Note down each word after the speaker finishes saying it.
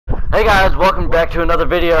Hey guys, welcome back to another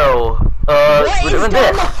video. We're doing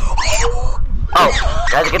this. Oh,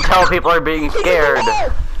 as you can tell, people are being scared.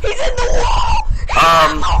 He's in the wall!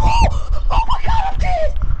 Oh my god, I'm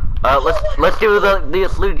dead! Let's do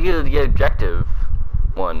the objective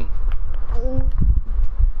one. Okay.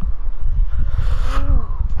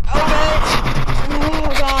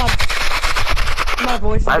 Oh god. My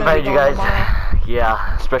voice is I gonna be invited you gone guys. tomorrow.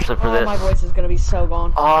 Yeah, especially for this. My voice is gonna be so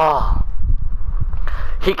gone. Oh.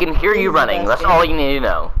 He can hear you running. That's all you need to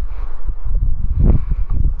know.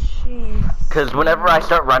 Jeez. Because whenever I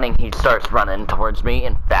start running, he starts running towards me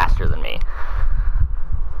and faster than me.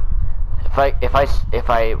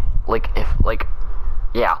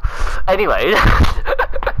 Yeah.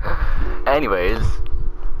 Anyways,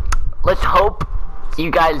 let's hope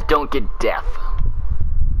you guys don't get deaf.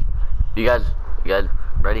 You guys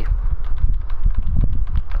ready?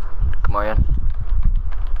 Come on in.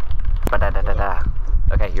 Ba-da-da-da-da.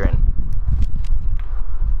 Okay, you're in.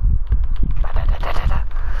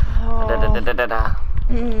 Ba-da-da-da-da-da.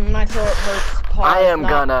 My throat hurts. Pause, I am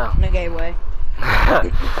not gonna. in a gay way.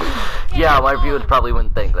 Yeah, my viewers probably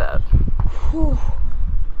wouldn't think that. Whew.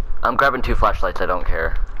 I'm grabbing 2 flashlights. I don't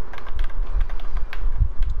care.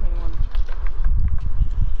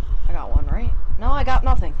 I got one, right? No, I got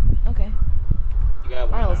nothing. Okay. You got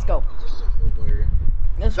one. Alright, let's go.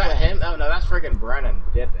 Is that him? Oh no, that's freaking Brennan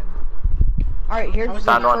dipping. Alright, here's the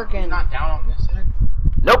Found one. freaking. Not down on this side.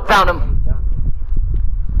 Nope, found him.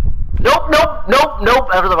 Nope.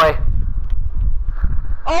 Out of the way.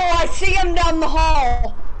 Oh, I see him down the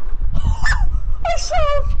hall. I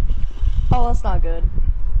saw him. Oh, that's not good.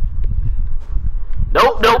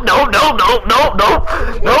 Nope. No.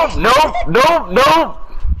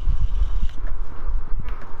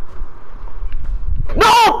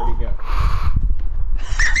 Where'd he go?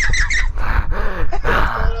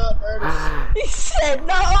 He said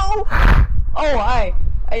no. Oh, hi.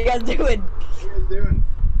 How you guys doing? What are you guys doing?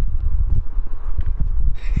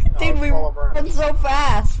 Dude, we run so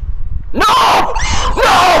fast. No! Ow!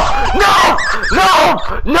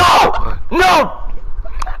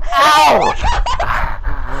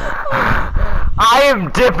 I am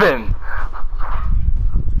dipping.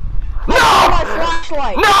 My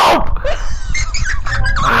flashlight. No!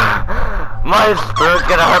 My spirit's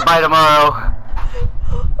gonna hurt by tomorrow.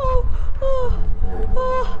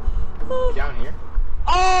 Down here?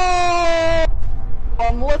 Oh!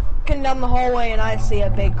 I'm looking down the hallway and I see a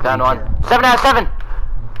big creature. Found one. 7 out of 7.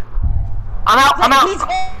 I'm out. He's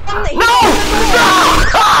on the No!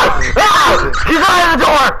 He's right at the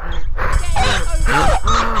door!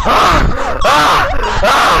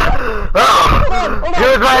 He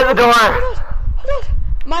was right at the door!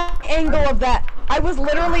 My angle of that. I was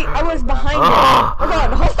behind him. Hold on.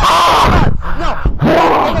 No.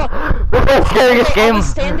 Hold on. This is the scariest game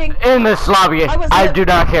standing in this lobby. I do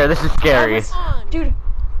not care. This is scary. Dude.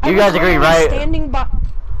 You guys agree, right? Standing by.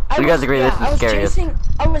 You guys agree this is scariest?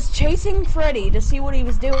 I was chasing Freddy to see what he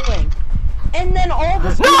was doing. And then all of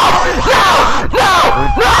a sudden... No!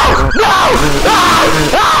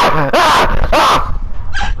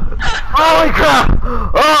 Holy crap!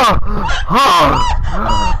 Oh,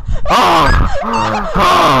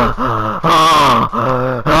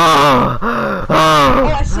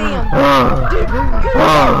 I see him.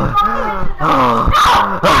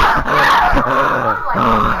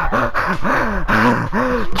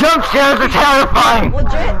 Jump scares are terrifying!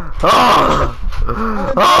 Legit.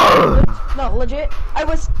 No, legit. I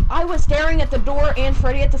was staring at the door and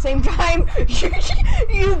Freddy at the same time.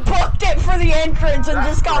 You booked it for the entrance and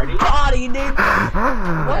just got bodied, dude.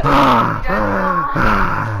 What?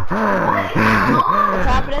 What's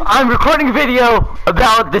happening? I'm recording a video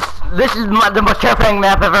about this. This is the most terrifying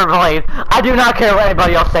map I've ever played. I do not care what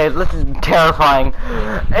anybody else says. This is terrifying.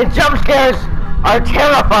 And jump scares are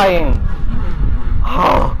terrifying.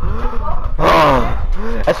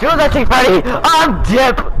 As soon as I see Freddy,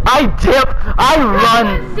 I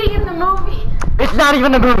run. See in the movie. It's not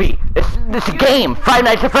even a movie. It's a game. Five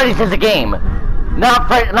Nights at Freddy's is a game. Not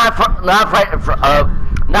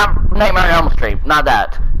Nightmare on Elm Street. Not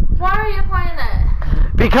that. Why are you playing that?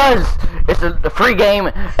 Because it's a free game,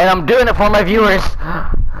 and I'm doing it for my viewers.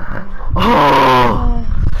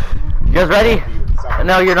 You guys ready?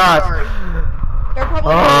 No, you're not. They're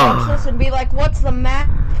probably gonna watch this and be like, "What's the map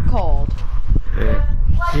called?"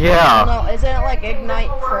 Yeah. No, isn't it like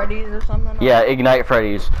Ignite Freddy's or something? Yeah, Ignite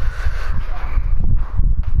Freddy's.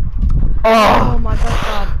 Oh my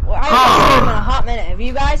god. Well, I haven't seen him in a hot minute. Have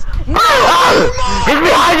you guys? He's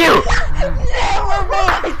behind you! Never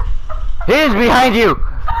mind! He is behind you!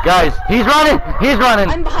 Guys, he's running! He's running!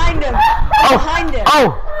 I'm behind him! I'm behind him!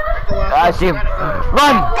 Oh! I see him.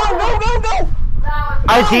 Run! Go, go, go, go!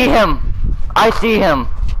 I see him. I see him.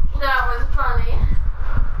 That was funny.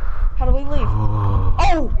 How do we leave?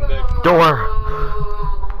 Oh! Door.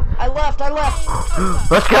 I left.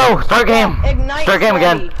 Let's go. Start game. Ignite Start game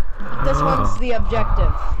Freddy. again. This one's the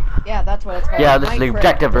objective. Yeah, that's what it's called. Yeah, this is the Ignite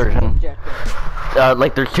objective Freddy. This is version. the objective.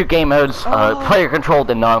 Like there's 2 game modes, player controlled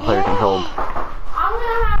and non-player controlled. I'm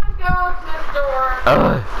gonna have to go to this door.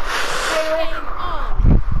 Wait.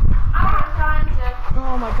 I don't have time to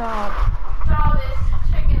Oh my god. draw this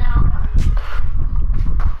chicken out.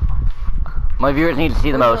 My viewers need to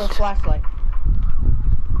see the Where's most. flashlight?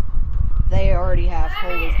 They already have.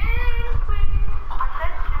 Holy.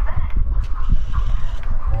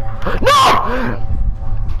 No!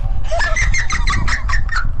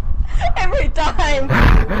 Every time.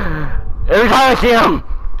 Every time I see him,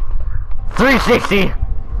 360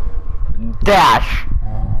 dash.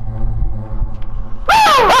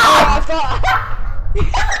 Oh, I thought.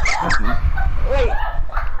 Wait.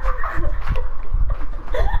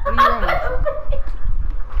 What are you running for?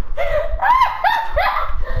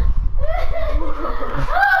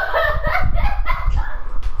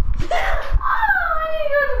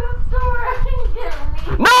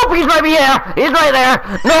 Nope, he's right here. He's right there.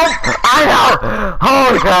 Nope, I know.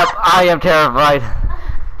 Holy crap, I am terrified.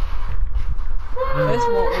 This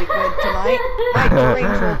won't be good tonight. My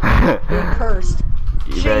dreams will be cursed.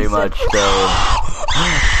 Very Jesus. much so.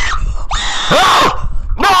 Oh!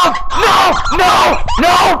 No! No! No!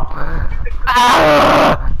 No!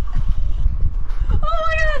 Ah! Oh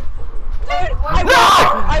my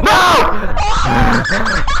god!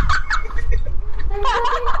 Dude,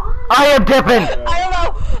 I am dipping. I don't know.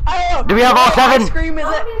 Do we have all 7? What scream is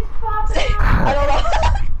it? I don't know.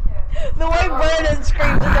 The way Brandon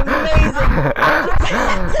screams is amazing.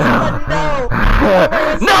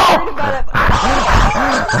 No!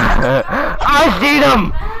 I seen him.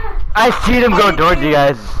 I seen him go towards you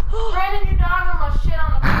guys. Brandon, your dog almost shit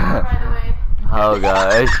on the floor, by the way. Oh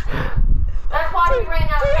gosh. That's why he ran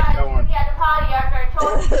outside. He had to potty after I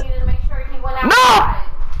told him he needed to make sure he went outside.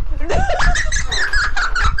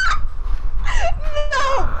 No!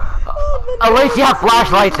 At least you have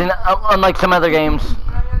flashlights in, unlike some other games.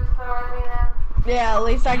 Yeah, at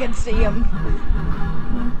least I can see him.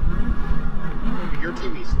 Your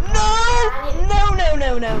TV's. No!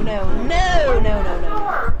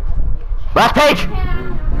 Last page!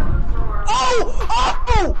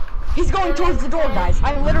 Oh! He's going towards the door, guys.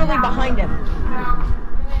 I'm literally behind him.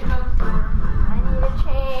 I need a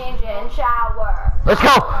change and shower. Let's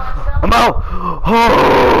go! Mo!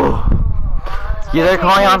 Oh! You there, If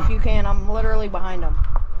Colion? you can, I'm literally behind him.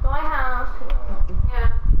 To my house. Yeah.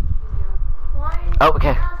 Why? Oh,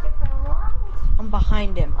 okay. I'm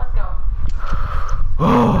behind him. Let's go.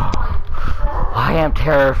 I am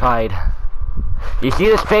terrified. You see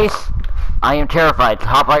this face? I am terrified.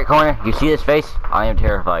 Top right corner, you see this face? I am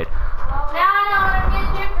terrified. Now I know what I'm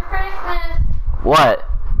getting you for Christmas. What?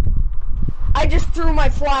 I just threw my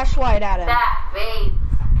flashlight at him. That face.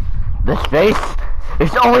 This face?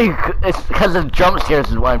 It's because of jump scares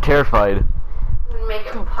is why I'm terrified. Make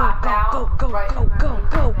it Go, pop out. go.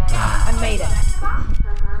 I made it.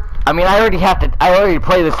 I mean, I already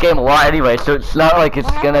play this game a lot anyway, so it's not like it's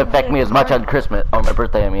What gonna happened affect to me the as much on party? Christmas, on my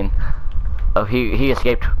birthday, I mean. Oh, he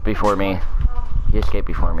escaped before me. He escaped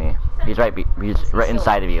before me. He's right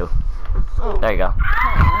inside of you. Oh. There you go.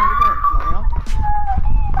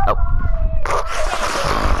 Oh.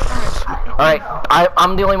 Alright,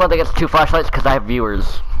 I'm the only one that gets 2 flashlights because I have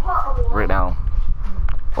viewers right now.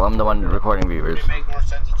 Well, I'm the one recording viewers. Would it make more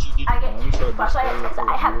sense that you I get didn't you flashlights because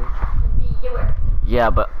I have viewers. Yeah,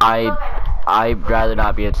 but I'd rather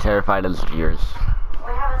not be as terrified as viewers.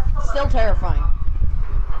 Still terrifying.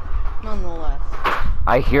 Nonetheless.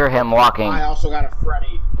 I hear him walking. I also got a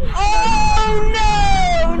Freddy. Oh no!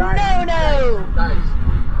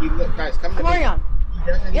 Guys, come to me. Marion. He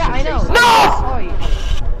doesn't Yeah, even I know. chase us. No! I saw you.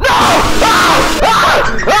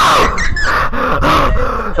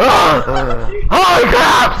 Holy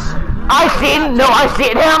crap! I seen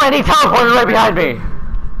him and he teleported right behind me.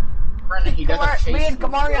 Brendan, he doesn't chase Me and you.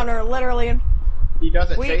 Kamarion are literally He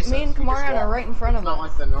doesn't chase us. me and He just Kamarion are walks. right in front of It's not us.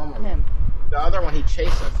 like the normal one. Him. The other one, he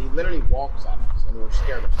chases us. He literally walks at us, and we're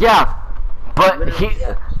scared of him. Yeah, but he.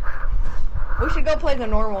 We should go play the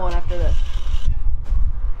normal one after this.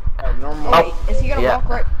 Normal. Oh, wait, is he gonna yeah. walk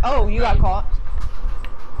right? Oh, you got caught.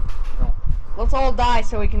 No. Let's all die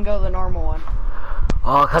so we can go the normal one.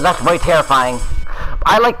 Oh, cause that's way terrifying.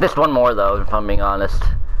 I like this one more though, if I'm being honest.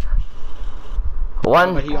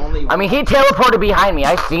 One. But he only. I mean, he teleported behind me.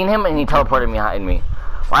 I seen him and he teleported behind me.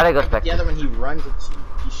 Why'd I go The spectate? other one, he runs at you.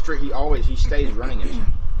 He stays running at you.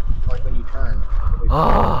 Like when you turn.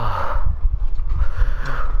 Oh.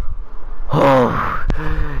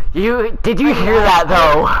 Did you hear that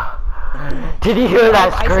though? Did you hear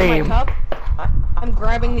that scream? I'm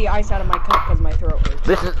grabbing the ice out of my cup because my throat hurts.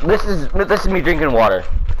 This is me drinking water.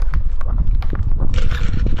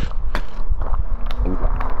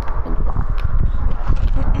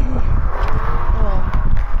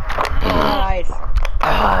 Nice.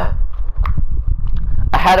 I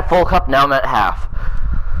had a full cup, now I'm at half.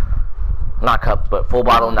 Not cup, but full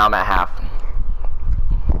bottle, now I'm at half.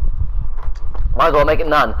 Might as well make it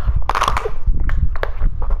none.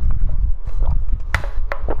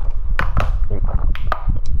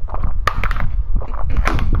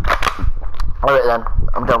 Alright then,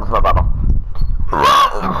 I'm done with my bottle.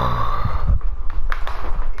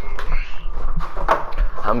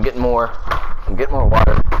 I'm getting more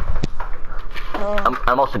water.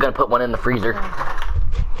 I'm also gonna put one in the freezer.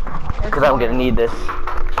 Cause I'm gonna need this.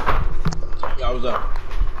 Yeah, what's up?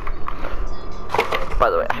 By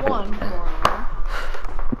the way,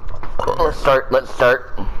 let's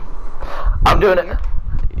start. I'm doing it.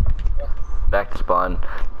 Back to spawn.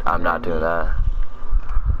 I'm not doing that.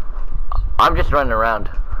 I'm just running around.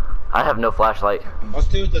 I have no flashlight. Let's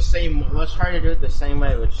do it the same. Let's try to do it the same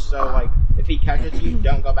way. Which so like, if he catches you,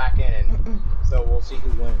 don't go back in, and so we'll see who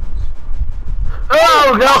wins.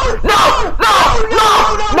 Oh no! No! No!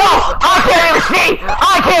 No! No! I can't even see!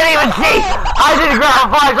 I can't even see! I didn't grab a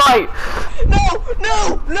flashlight! No!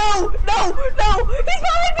 No! No! No! No! He's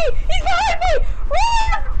behind me! He's behind me!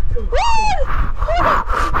 Run! Run!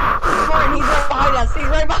 Run! He's right behind us! He's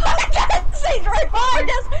right behind us! He's right behind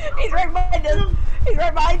us! He's right behind us! He's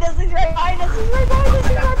right behind us! He's right behind us! He's right behind us!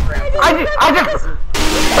 He's right behind us! I just...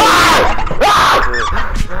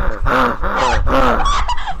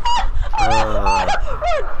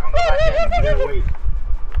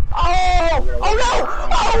 Oh no!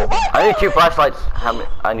 Oh! I need 2 flashlights. How many?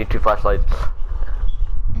 I need 2 flashlights.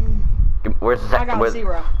 Where's the second? I got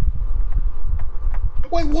 0.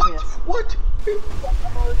 Wait, what? Yes. What?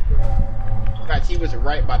 Guys, he was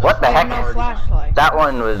right by the. What the heck? No flashlight. That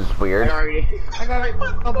one was weird. I got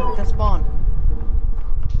up to spawn.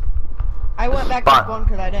 I went back to spawn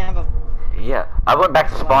because I didn't have a. Yeah, I went back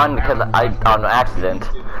to spawn because on accident.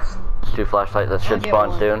 2 flashlights that should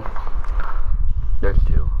spawn soon. There's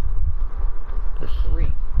 2. There's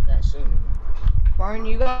 3. Yeah, soon. Warren,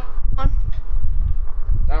 you got one?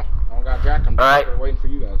 No, I don't got Jack. I'm just waiting for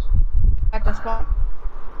you guys. Back to spawn.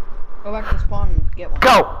 Go back to spawn and get one.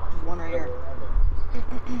 Go! There's one right here.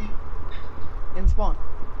 In spawn.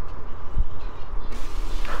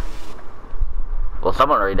 Well,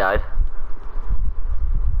 someone already died.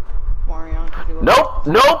 Marion, nope!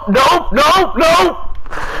 Nope! Nope! Nope! Nope!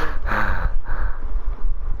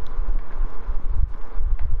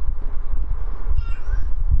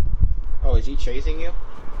 Oh, is he chasing you?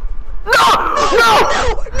 No! No!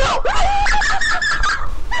 No!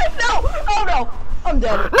 No! Oh no! I'm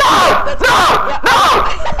dead. No! That's no! No!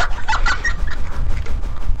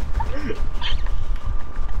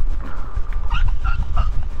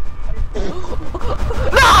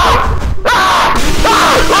 No! Ah!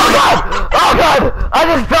 Ah! Oh god! Oh god! I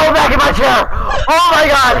just fell back in my chair! Oh my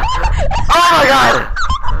god! Oh my god!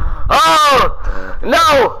 Oh!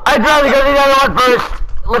 No! I'd rather go to the other one first!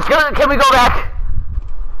 Let's go, can we go back?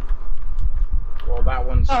 Well, that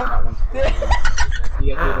one's I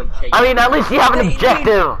mean, at least you have an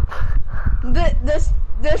objective. This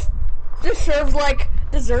deserves like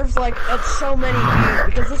so many views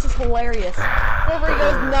because this is hilarious. Whoever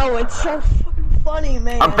goes, no, it's so fucking funny,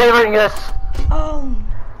 man. I'm favoring this.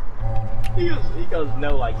 He goes,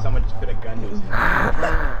 no, like someone just put a gun to his head.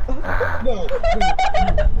 No.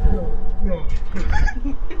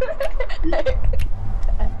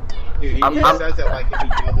 Dude, he says it like if he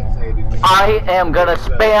doesn't say it. I am gonna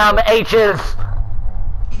spam H's.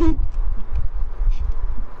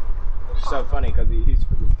 It's so funny because he's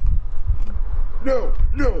no.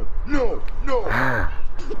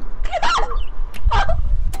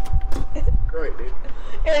 Great, dude.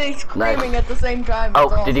 And he's screaming at the same time. Oh,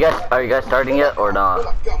 are you guys starting yet or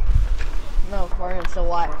not? No, Marian's still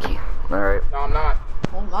alive. Alright. No, I'm not.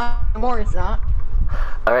 Well, not anymore, it's not.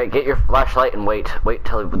 Alright, get your flashlight and wait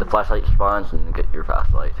till the flashlight spawns and get your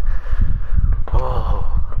flashlight. Oh.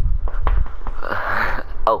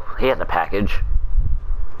 Oh, he has a package.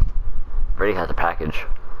 Freddy has a package.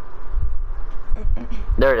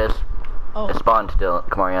 There it is. Oh. It spawned still.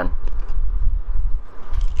 Come on, Ian.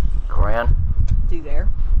 Come on, Ian. Is he there?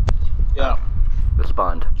 Yeah. It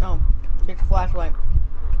spawned. Oh, get your flashlight.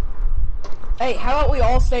 Hey, how about we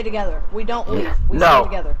all stay together? We don't leave. We stay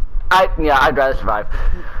together. Yeah, I'd rather survive.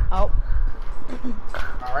 Oh.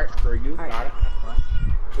 Alright, for you, All right. got it.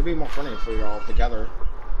 It'd be more funny if we were all together.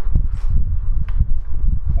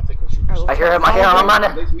 I think we should just... I hear him, I'm on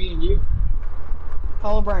At it. least me and you.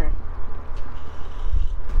 Follow Brennan.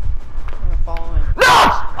 I'm gonna follow him. No!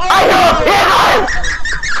 I hear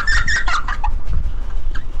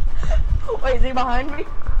him! Wait, is he behind me?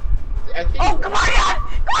 I think Oh, come on, Ian!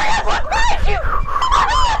 Come on, Ian! What's behind you?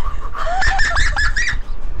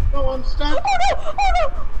 No, I'm stuck. Oh no! Oh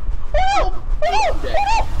no! Oh no! Oh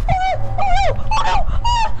no! Oh no!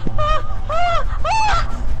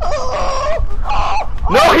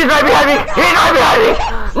 No, he's right behind me! He's right behind me!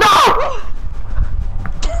 No!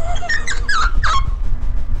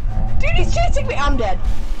 Dude, he's chasing me! I'm dead.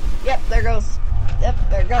 Yep, there goes. Yep,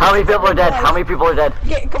 there goes. How many people are dead? How many people are dead?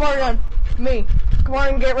 Come on, Ian. Me. Come on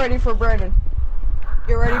and get ready for Brandon.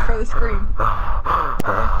 Get ready for the scream.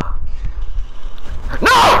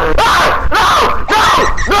 No! Ah! No!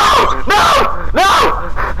 No! No!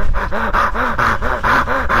 No!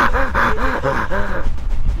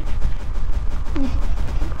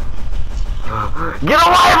 Get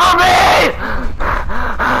away from me!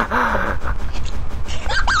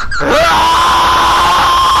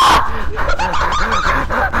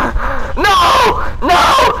 No! No!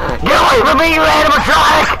 Get away from me, you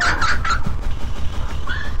animatronic!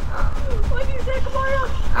 What did you say? Come on, Ian.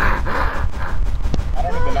 I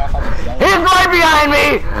don't even know how to go. He's right behind me!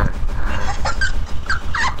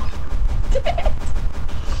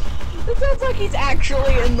 It sounds like he's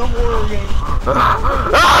actually in the horror game.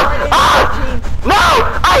 No!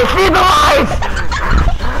 I see the lights!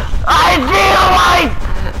 I see the lights!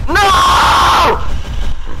 No!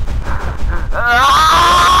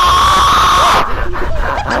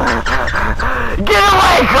 Get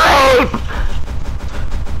away, creep!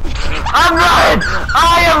 I'm running!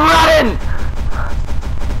 I am running!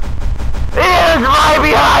 He is right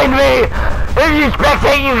behind me! If you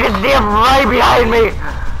spectate, you can see him right behind me!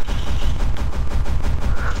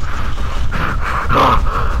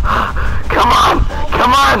 Come on!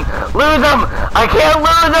 Come on! Lose him! I can't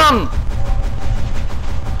lose him!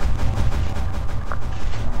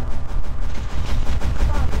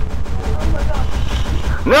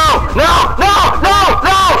 No! No! No! No!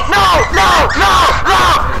 No! No! No! No!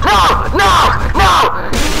 No! No! No!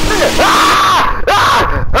 Ah! Ah!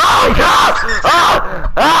 Oh my God! Ah!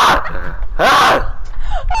 Ah! Ah!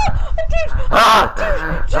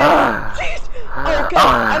 Oh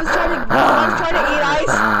god, I was trying to eat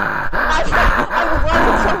ice. I was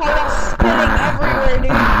running so hard, I was spitting everywhere,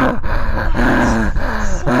 dude.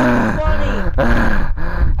 So funny.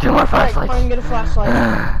 Two more Alright, come on flashlights. and get a flashlight.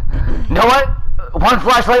 You know what? One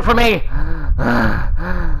flashlight for me. Come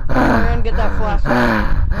on and get that flashlight.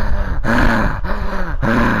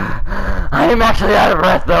 I am actually out of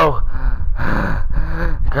breath though.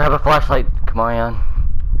 Grab a flashlight, Kamarian.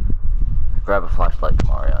 Grab a flashlight,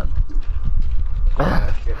 Kamarian.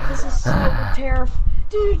 This is so terrifying.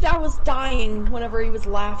 Dude, I was dying whenever he was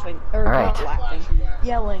laughing. Or Alright. not laughing.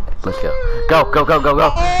 Yelling. Let's go. Go, go, go, go, go.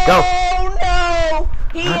 Go. Oh no!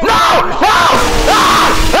 He is No! No!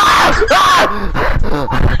 Ah! Ah!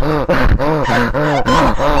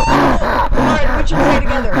 Alright, we should play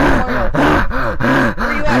together. Mario. Where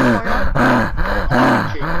are you at, Mario?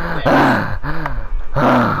 No,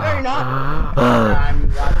 you're not.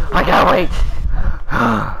 I gotta wait.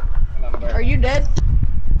 Are you dead?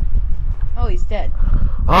 Oh, he's dead.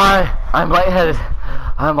 I'm lightheaded.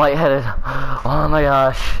 I'm lightheaded. Oh my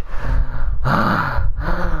gosh.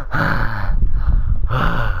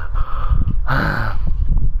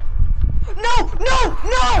 No! No!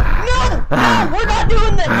 No! No! No! We're not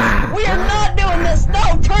doing this! We are not doing this! No!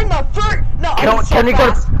 Turn the fruit! No! Can we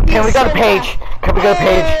go to page? Can we go to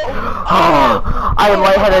page? Oh, I am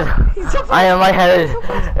lightheaded. I am lightheaded.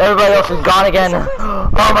 Everybody else is gone again.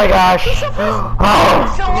 Oh my gosh.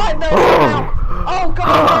 Oh. Oh, go,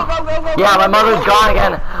 go, go, go, go. Yeah, my mother's gone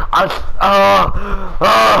again.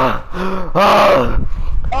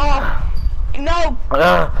 No.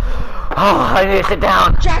 I need to sit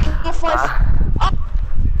down. Jack,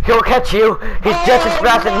 He'll catch you. He's just as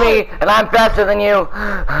fast as me, and I'm faster than you. Oh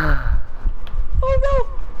no!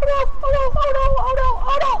 Oh no! Oh no! Oh no! Oh no!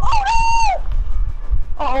 Oh no! Oh no!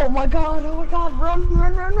 Oh my god! Oh my god! Run!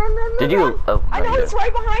 Run! Run! Run! Run! Did you? Oh, I know he's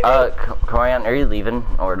right behind me. Corian, are you leaving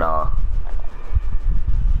or no?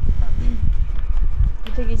 I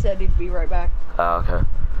think he said he'd be right back. Oh, okay.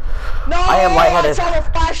 No! I am lightheaded. I saw the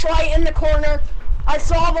flashlight in the corner. I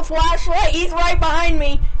saw the flashlight. He's right behind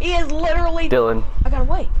me. He is literally. Dylan. I gotta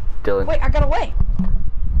wait. Dylan. Wait! I gotta wait.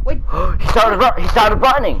 Wait. He started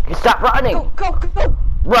running. He stopped running. Go! Go! Go!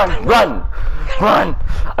 Run, run, run.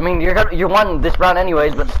 I mean, you won this round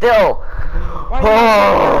anyways, but still. Oh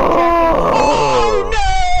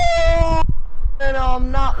no! No,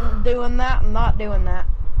 I'm not doing that. I'm not doing that.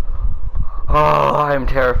 Oh, I am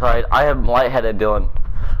terrified. I am lightheaded, Dylan.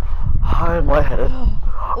 I am lightheaded.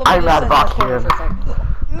 I'm out of box here.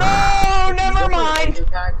 No, never mind.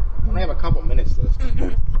 I only have a couple minutes left.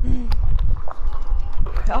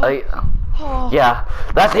 Yeah,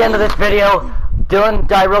 that's the end of this video. Dylan,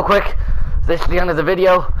 die real quick. This is the end of the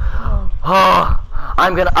video. Oh,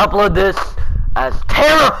 I'm gonna upload this as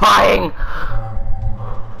terrifying.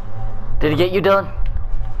 Did he get you, Dylan?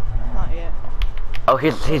 Not yet. Oh,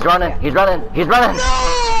 he's running. Yeah. He's running. He's running. No!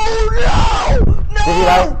 No! No! Did he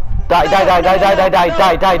die?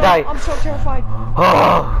 Die! I'm so terrified.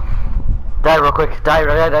 Oh. Die real quick. Die.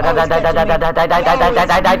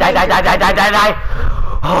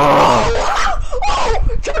 Oh,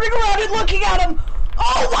 turning around and looking at him.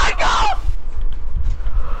 Oh my god!